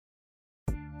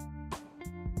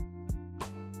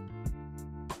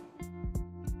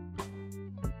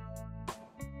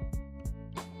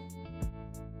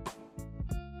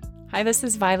Hi, this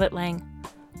is Violet Lang.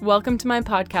 Welcome to my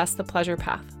podcast, The Pleasure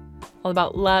Path, all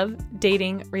about love,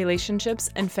 dating, relationships,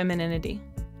 and femininity.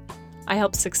 I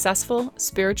help successful,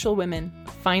 spiritual women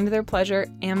find their pleasure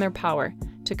and their power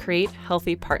to create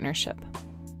healthy partnership.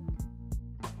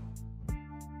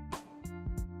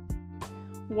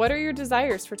 What are your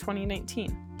desires for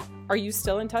 2019? Are you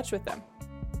still in touch with them?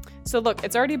 So look,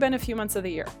 it's already been a few months of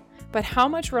the year, but how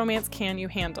much romance can you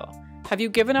handle? Have you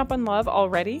given up on love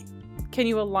already? Can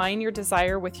you align your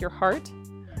desire with your heart?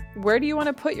 Where do you want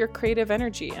to put your creative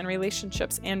energy and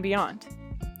relationships and beyond?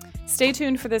 Stay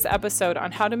tuned for this episode on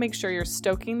how to make sure you're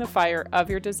stoking the fire of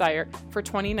your desire for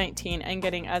 2019 and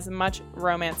getting as much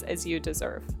romance as you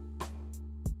deserve.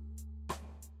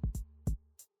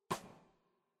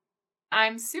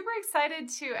 I'm super excited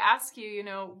to ask you,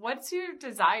 what's your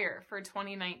desire for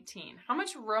 2019? How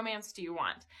much romance do you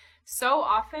want? So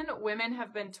often women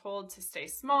have been told to stay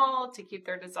small, to keep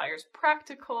their desires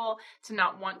practical, to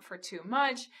not want for too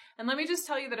much. And let me just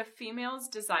tell you that a female's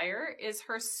desire is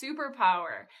her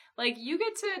superpower. Like, you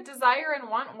get to desire and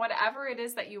want whatever it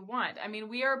is that you want. I mean,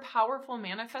 we are powerful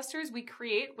manifestors. We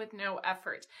create with no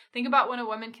effort. Think about when a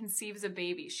woman conceives a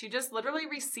baby. She just literally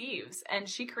receives and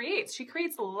she creates. She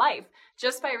creates life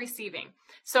just by receiving.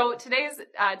 So today's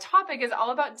topic is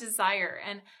all about desire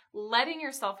and letting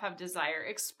yourself have desire,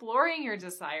 exploring your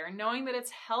desire, knowing that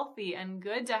it's healthy and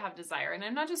good to have desire. And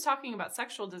I'm not just talking about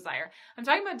sexual desire. I'm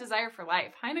talking about desire for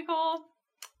life. Hi, Nicole.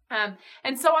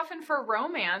 And so often for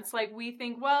romance, like, we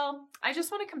think, well, I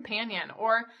just want a companion,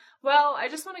 or, well, I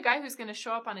just want a guy who's going to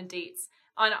show up on a date.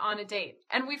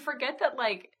 And we forget that,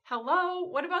 like, hello,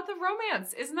 what about the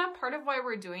romance? Isn't that part of why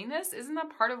we're doing this? Isn't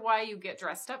that part of why you get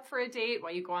dressed up for a date, why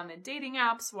you go on the dating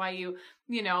apps, why you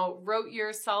wrote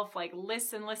yourself like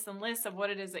lists and lists and lists of what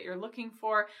it is that you're looking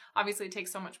for? Obviously, it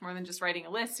takes so much more than just writing a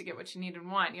list to get what you need and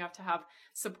want. You have to have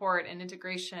support and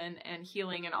integration and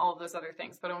healing and all of those other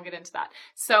things, but I won't get into that.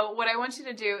 So what I want you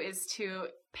to do is to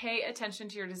pay attention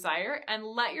to your desire and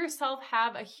let yourself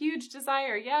have a huge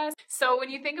desire. Yes. So when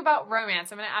you think about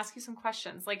romance, I'm going to ask you some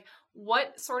questions. Like,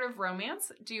 what sort of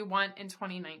romance do you want in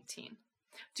 2019?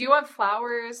 Do you want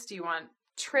flowers? Do you want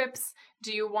trips?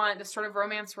 Do you want the sort of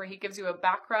romance where he gives you a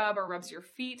back rub or rubs your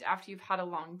feet after you've had a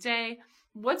long day?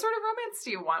 What sort of romance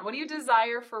do you want? What do you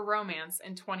desire for romance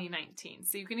in 2019?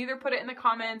 So you can either put it in the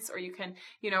comments or you can,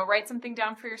 write something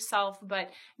down for yourself,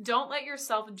 but don't let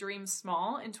yourself dream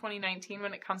small in 2019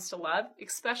 when it comes to love,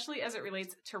 especially as it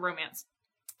relates to romance.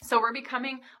 So we're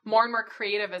becoming more and more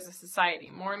creative as a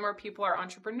society. More and more people are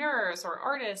entrepreneurs or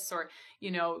artists or,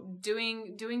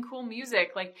 doing cool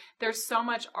music. Like, there's so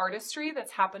much artistry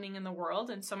that's happening in the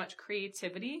world and so much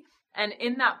creativity. And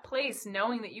in that place,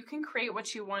 knowing that you can create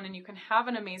what you want and you can have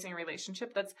an amazing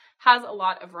relationship that has a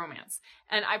lot of romance.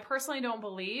 And I personally don't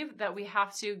believe that we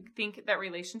have to think that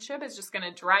relationship is just going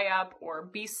to dry up or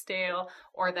be stale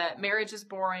or that marriage is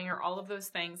boring or all of those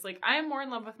things. Like, I am more in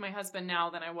love with my husband now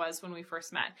than I was when we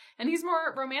first met. And he's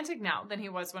more romantic now than he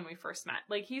was when we first met.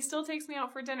 Like, he still takes me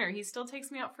out for dinner. He still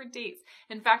takes me out for dates.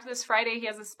 In fact, this Friday, he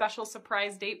has a special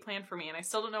surprise date planned for me. And I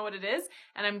still don't know what it is.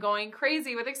 And I'm going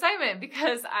crazy with excitement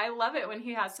because I love it when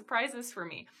he has surprises for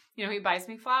me. He buys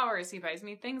me flowers, he buys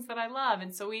me things that I love.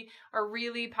 And so we are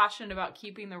really passionate about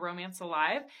keeping the romance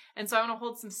alive. And so I want to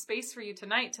hold some space for you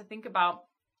tonight to think about,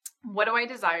 what do I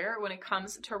desire when it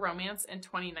comes to romance in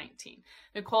 2019?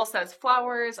 Nicole says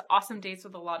flowers, awesome dates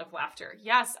with a lot of laughter.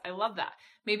 Yes, I love that.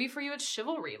 Maybe for you it's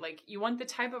chivalry. Like, you want the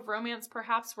type of romance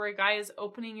perhaps where a guy is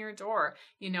opening your door,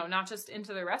 not just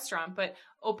into the restaurant, but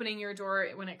opening your door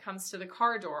when it comes to the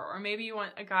car door. Or maybe you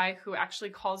want a guy who actually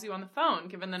calls you on the phone,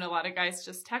 given that a lot of guys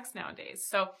just text nowadays.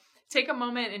 So take a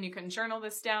moment and you can journal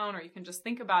this down or you can just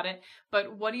think about it.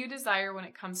 But what do you desire when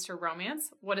it comes to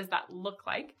romance? What does that look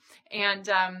like? And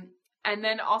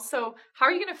then also, how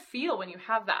are you going to feel when you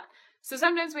have that? So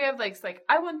sometimes we have like,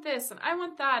 I want this and I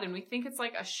want that, and we think it's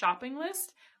like a shopping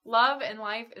list. Love and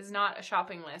life is not a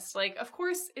shopping list. Like, of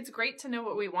course, it's great to know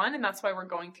what we want, and that's why we're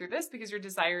going through this, because your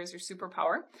desire is your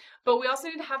superpower. But we also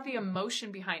need to have the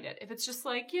emotion behind it. If it's just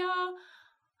like, yeah,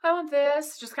 I want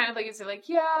this, just kind of like, it's like,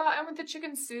 yeah, I want the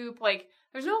chicken soup. Like,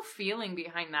 there's no feeling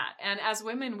behind that. And as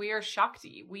women, we are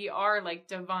Shakti. We are like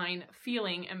divine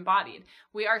feeling embodied.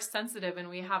 We are sensitive and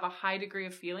we have a high degree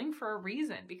of feeling for a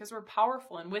reason, because we're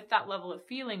powerful. And with that level of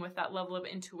feeling, with that level of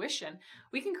intuition,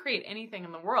 we can create anything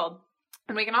in the world.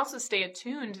 And we can also stay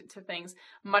attuned to things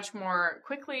much more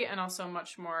quickly and also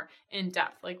much more in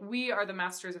depth. Like, we are the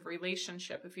masters of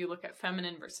relationship. If you look at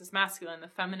feminine versus masculine, the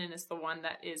feminine is the one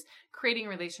that is creating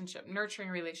relationship, nurturing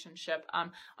relationship,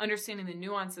 understanding the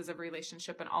nuances of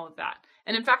relationship and all of that.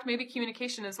 And in fact, maybe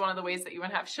communication is one of the ways that you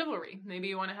want to have chivalry. Maybe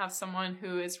you want to have someone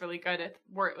who is really good at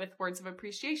with words of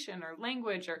appreciation or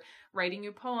language or writing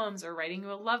you poems or writing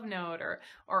you a love note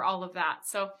or all of that.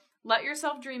 So let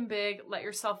yourself dream big. Let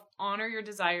yourself honor your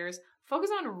desires.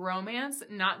 Focus on romance,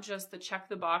 not just the check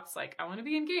the box, like, I want to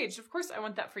be engaged. Of course, I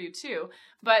want that for you too.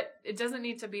 But it doesn't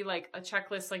need to be like a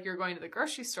checklist like you're going to the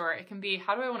grocery store. It can be,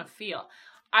 how do I want to feel?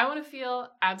 I want to feel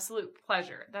absolute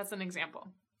pleasure. That's an example.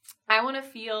 I want to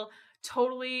feel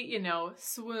totally,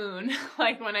 swoon,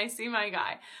 like when I see my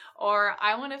guy. Or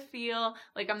I want to feel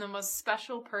like I'm the most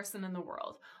special person in the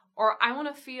world. Or I want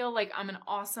to feel like I'm an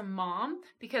awesome mom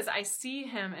because I see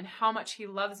him and how much he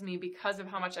loves me because of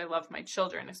how much I love my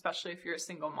children, especially if you're a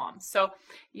single mom. So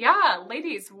yeah,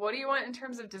 ladies, what do you want in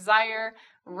terms of desire,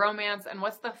 romance, and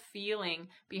what's the feeling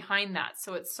behind that?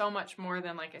 So it's so much more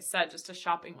than, like I said, just a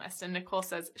shopping list. And Nicole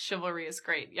says chivalry is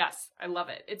great. Yes, I love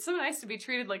it. It's so nice to be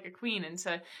treated like a queen and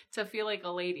to feel like a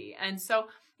lady. And so,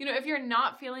 if you're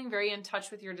not feeling very in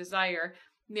touch with your desire,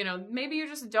 maybe you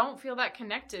just don't feel that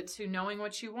connected to knowing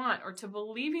what you want or to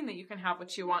believing that you can have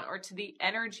what you want or to the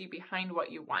energy behind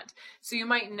what you want. So you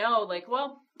might know, like,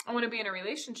 well, I want to be in a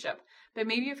relationship, but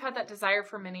maybe you've had that desire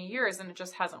for many years and it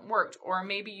just hasn't worked. Or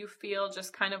maybe you feel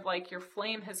just kind of like your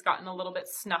flame has gotten a little bit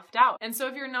snuffed out. And so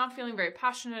if you're not feeling very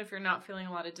passionate, if you're not feeling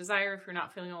a lot of desire, if you're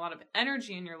not feeling a lot of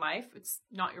energy in your life, it's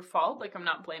not your fault. Like, I'm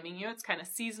not blaming you. It's kind of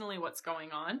seasonally what's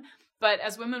going on. But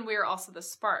as women, we are also the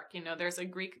spark. There's a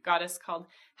Greek goddess called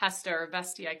Hesta or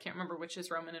Vesti. I can't remember which is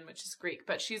Roman and which is Greek,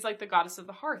 but she's like the goddess of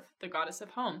the hearth, the goddess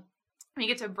of home. And you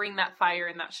get to bring that fire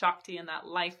and that Shakti and that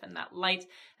life and that light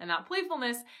and that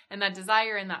playfulness and that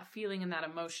desire and that feeling and that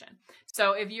emotion.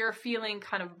 So if you're feeling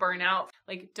kind of burnout,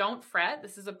 like, don't fret.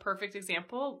 This is a perfect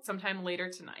example. Sometime later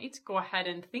tonight, go ahead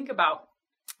and think about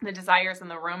the desires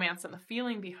and the romance and the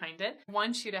feeling behind it. I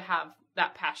want you to have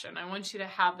that passion. I want you to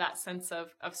have that sense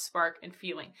of spark and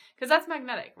feeling, because that's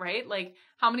magnetic, right? Like,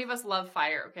 how many of us love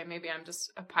fire? Okay, maybe I'm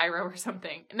just a pyro or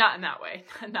something. Not in that way,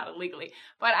 not illegally,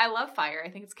 but I love fire. I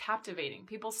think it's captivating.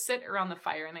 People sit around the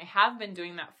fire and they have been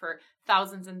doing that for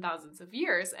thousands and thousands of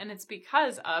years. And it's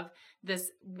because of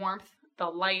this warmth, the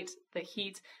light, the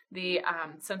heat, the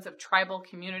sense of tribal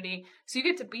community. So you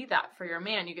get to be that for your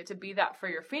man. You get to be that for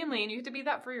your family, and you get to be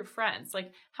that for your friends.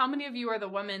 Like, how many of you are the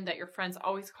woman that your friends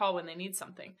always call when they need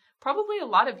something? Probably a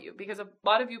lot of you, because a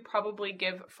lot of you probably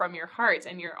give from your heart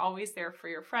and you're always there for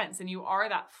your friends, and you are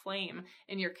that flame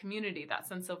in your community, that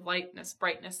sense of lightness,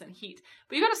 brightness, and heat.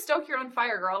 But you got to stoke your own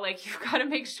fire, girl. Like, you've got to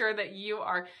make sure that you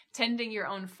are tending your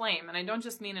own flame. And I don't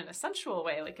just mean in a sensual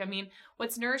way. Like, I mean,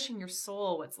 what's nourishing your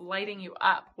soul, what's lighting you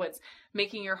up, what's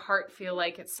making your heart feel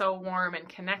like it's so warm and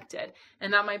connected.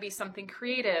 And that might be something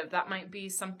creative. That might be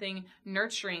something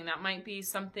nurturing. That might be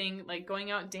something like going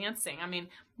out dancing. I mean,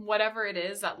 whatever it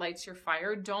is that lights your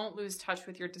fire, don't lose touch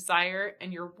with your desire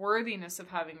and your worthiness of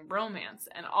having romance,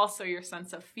 and also your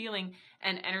sense of feeling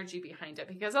and energy behind it.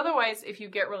 Because otherwise, if you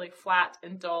get really flat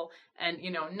and dull and,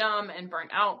 numb and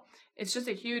burnt out, it's just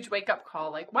a huge wake-up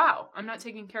call. Like, wow, I'm not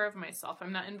taking care of myself.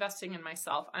 I'm not investing in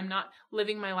myself. I'm not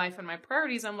living my life and my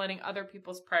priorities. I'm letting other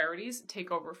people's priorities take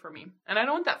over for me. And I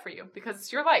don't want that for you, because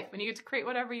it's your life and you get to create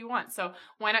whatever you want. So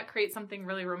why not create something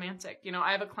really romantic?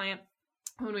 I have a client,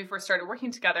 when we first started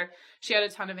working together, she had a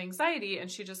ton of anxiety and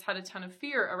she just had a ton of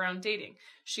fear around dating.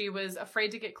 She was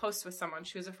afraid to get close with someone.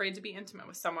 She was afraid to be intimate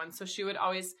with someone. So she would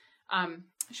always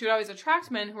attract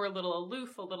men who were a little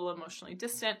aloof, a little emotionally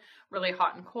distant, really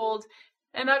hot and cold.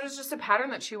 And that was just a pattern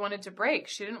that she wanted to break.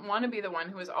 She didn't want to be the one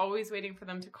who was always waiting for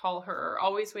them to call her, or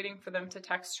always waiting for them to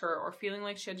text her, or feeling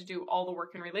like she had to do all the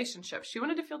work in relationships. She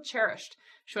wanted to feel cherished.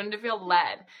 She wanted to feel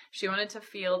led. She wanted to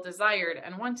feel desired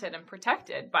and wanted and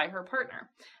protected by her partner.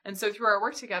 And so through our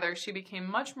work together, she became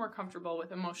much more comfortable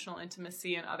with emotional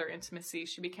intimacy and other intimacy.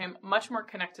 She became much more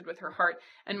connected with her heart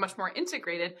and much more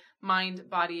integrated mind,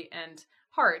 body, and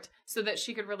heart, so that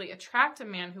she could really attract a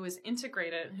man who was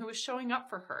integrated and who was showing up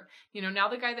for her. Now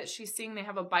the guy that she's seeing, they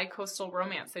have a bi-coastal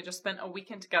romance. They just spent a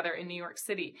weekend together in New York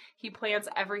City. He plans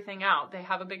everything out. They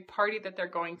have a big party that they're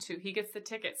going to. He gets the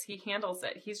tickets. He handles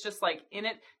it. He's just like in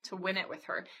it to win it with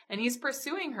her. And he's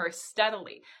pursuing her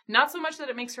steadily. Not so much that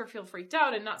it makes her feel freaked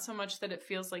out, and not so much that it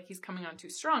feels like he's coming on too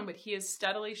strong, but he is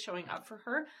steadily showing up for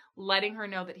her, letting her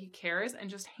know that he cares and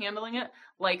just handling it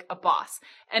like a boss.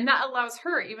 And that allows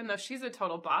her, even though she's a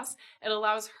total boss, it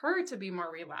allows her to be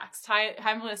more relaxed. Hi,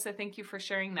 Melissa. Thank you for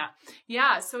sharing that.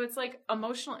 Yeah. So it's like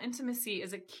emotional intimacy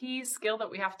is a key skill that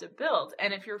we have to build.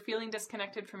 And if you're feeling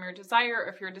disconnected from your desire,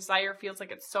 or if your desire feels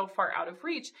like it's so far out of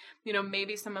reach,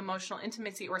 maybe some emotional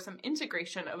intimacy or some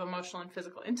integration of emotional and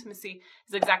physical intimacy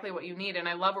is exactly what you need. And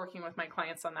I love working with my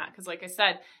clients on that because, like I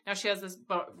said, now she has this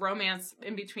romance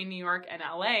in between New York and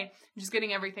LA, just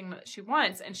getting everything that she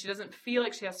wants, and she doesn't feel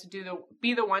like she has to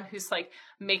be the one who's like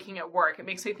making it work. It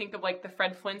makes me think of like the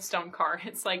Fred Flintstone car.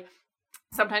 It's like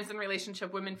sometimes in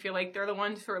relationship, women feel like they're the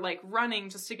ones who are like running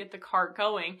just to get the car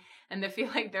going, and they feel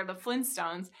like they're the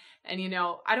Flintstones. And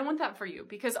I don't want that for you,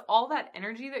 because all that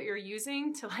energy that you're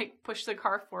using to like push the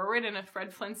car forward in a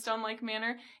Fred Flintstone like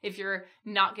manner, if you're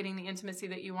not getting the intimacy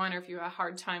that you want, or if you have a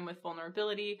hard time with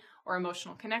vulnerability or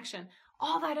emotional connection,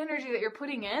 all that energy that you're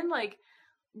putting in, like,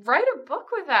 write a book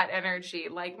with that energy,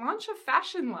 like launch a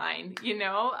fashion line,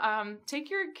 take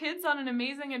your kids on an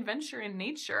amazing adventure in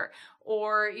nature,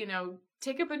 or,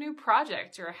 take up a new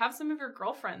project, or have some of your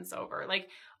girlfriends over. Like,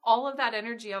 all of that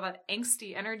energy, all that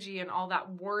angsty energy, and all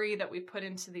that worry that we put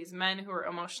into these men who are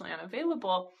emotionally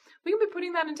unavailable, we can be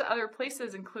putting that into other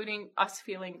places, including us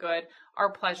feeling good,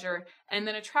 our pleasure, and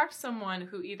then attract someone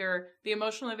who either the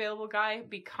emotionally available guy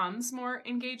becomes more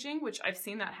engaging, which I've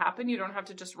seen that happen. You don't have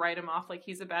to just write him off like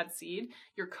he's a bad seed.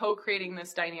 You're co-creating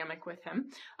this dynamic with him.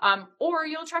 Or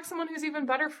you'll attract someone who's even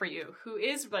better for you, who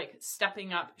is like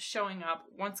stepping up, showing up,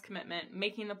 wants commitment,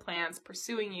 making the plans,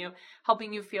 pursuing you,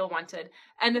 helping you feel wanted.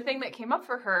 And the thing that came up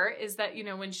for her is that,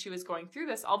 when she was going through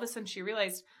this, all of a sudden she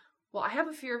realized, well, I have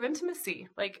a fear of intimacy.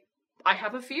 Like, I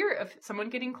have a fear of someone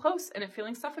getting close and it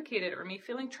feeling suffocated, or me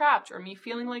feeling trapped, or me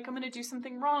feeling like I'm going to do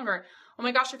something wrong, or, oh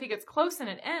my gosh, if he gets close and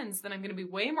it ends, then I'm going to be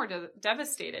way more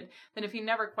devastated than if he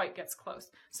never quite gets close.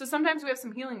 So sometimes we have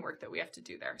some healing work that we have to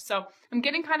do there. So I'm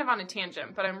getting kind of on a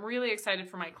tangent, but I'm really excited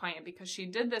for my client because she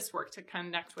did this work to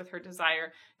connect with her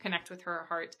desire, connect with her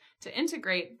heart, to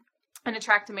integrate and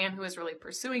attract a man who is really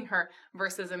pursuing her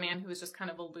versus a man who is just kind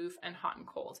of aloof and hot and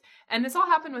cold. And this all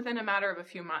happened within a matter of a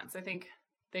few months. I think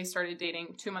they started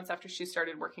dating 2 months after she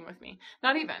started working with me.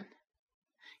 Not even.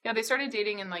 Yeah, they started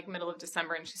dating in like middle of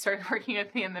December, and she started working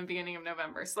with me in the beginning of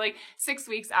November. So like 6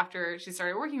 weeks after she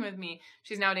started working with me,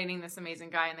 she's now dating this amazing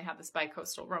guy, and they had this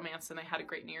bi-coastal romance, and they had a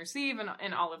great New Year's Eve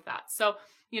and all of that. So,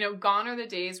 gone are the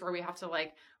days where we have to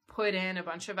like put in a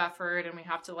bunch of effort and we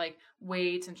have to like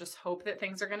wait and just hope that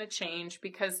things are going to change,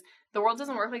 because the world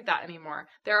doesn't work like that anymore.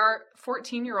 There are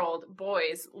 14-year-old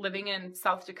boys living in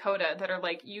South Dakota that are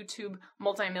like YouTube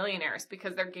multimillionaires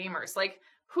because they're gamers. Like,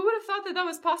 who would have thought that that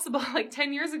was possible like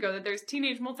 10 years ago, that there's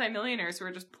teenage multimillionaires who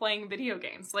are just playing video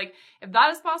games? Like, if that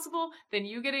is possible, then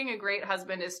you getting a great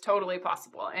husband is totally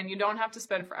possible. And you don't have to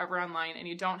spend forever online, and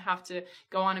you don't have to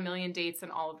go on a million dates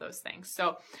and all of those things.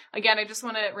 So again, I just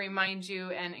want to remind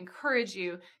you and encourage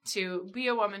you to be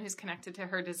a woman who's connected to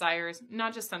her desires,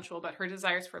 not just sensual, but her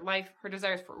desires for life, her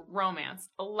desires for romance.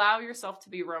 Allow yourself to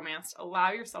be romanced.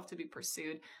 Allow yourself to be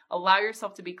pursued. Allow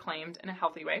yourself to be claimed in a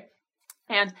healthy way.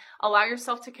 And allow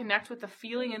yourself to connect with the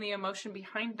feeling and the emotion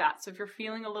behind that. So if you're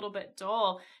feeling a little bit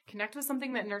dull, connect with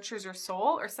something that nurtures your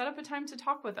soul, or set up a time to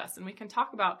talk with us. And we can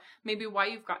talk about maybe why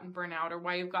you've gotten burnout, or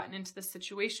why you've gotten into this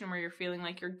situation where you're feeling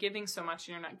like you're giving so much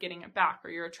and you're not getting it back,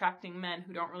 or you're attracting men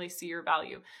who don't really see your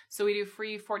value. So we do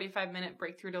free 45-minute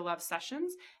Breakthrough to Love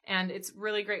sessions. And it's a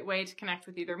really great way to connect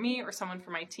with either me or someone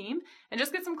from my team and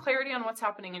just get some clarity on what's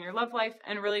happening in your love life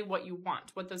and really what you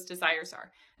want, what those desires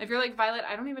are. If you're like, Violet,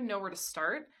 I don't even know where to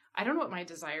start. I don't know what my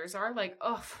desires are. Like,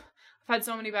 I've had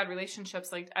so many bad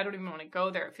relationships. Like, I don't even want to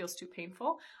go there. It feels too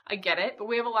painful. I get it. But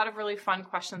we have a lot of really fun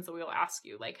questions that we'll ask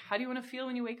you. Like, how do you want to feel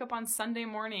when you wake up on Sunday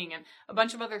morning? And a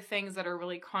bunch of other things that are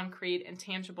really concrete and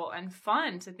tangible and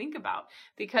fun to think about.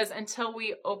 Because until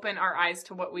we open our eyes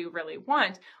to what we really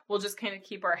want, we'll just kind of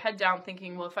keep our head down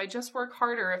thinking, well, if I just work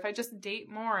harder, if I just date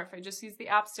more, if I just use the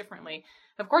apps differently.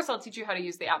 Of course, I'll teach you how to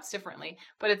use the apps differently,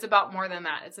 but it's about more than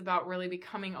that. It's about really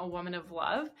becoming a woman of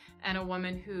love, and a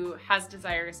woman who has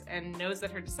desires and knows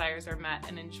that her desires are met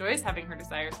and enjoys having her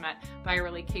desires met by a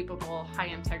really capable, high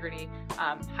integrity,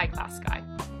 high class guy.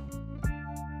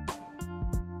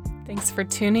 Thanks for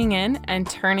tuning in and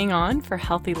turning on for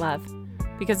healthy love,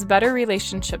 because better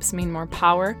relationships mean more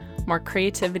power, more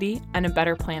creativity, and a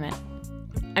better planet.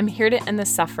 I'm here to end the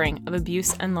suffering of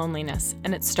abuse and loneliness,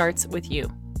 and it starts with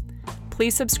you.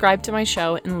 Please subscribe to my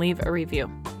show and leave a review.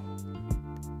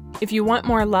 If you want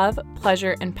more love,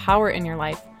 pleasure, and power in your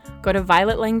life, go to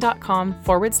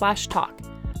violetlang.com/talk.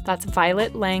 That's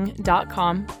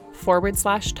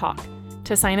violetlang.com/talk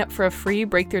to sign up for a free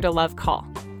Breakthrough to Love call.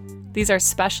 These are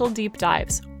special deep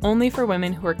dives only for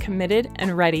women who are committed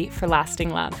and ready for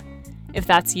lasting love. If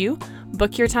that's you,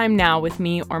 book your time now with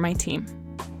me or my team.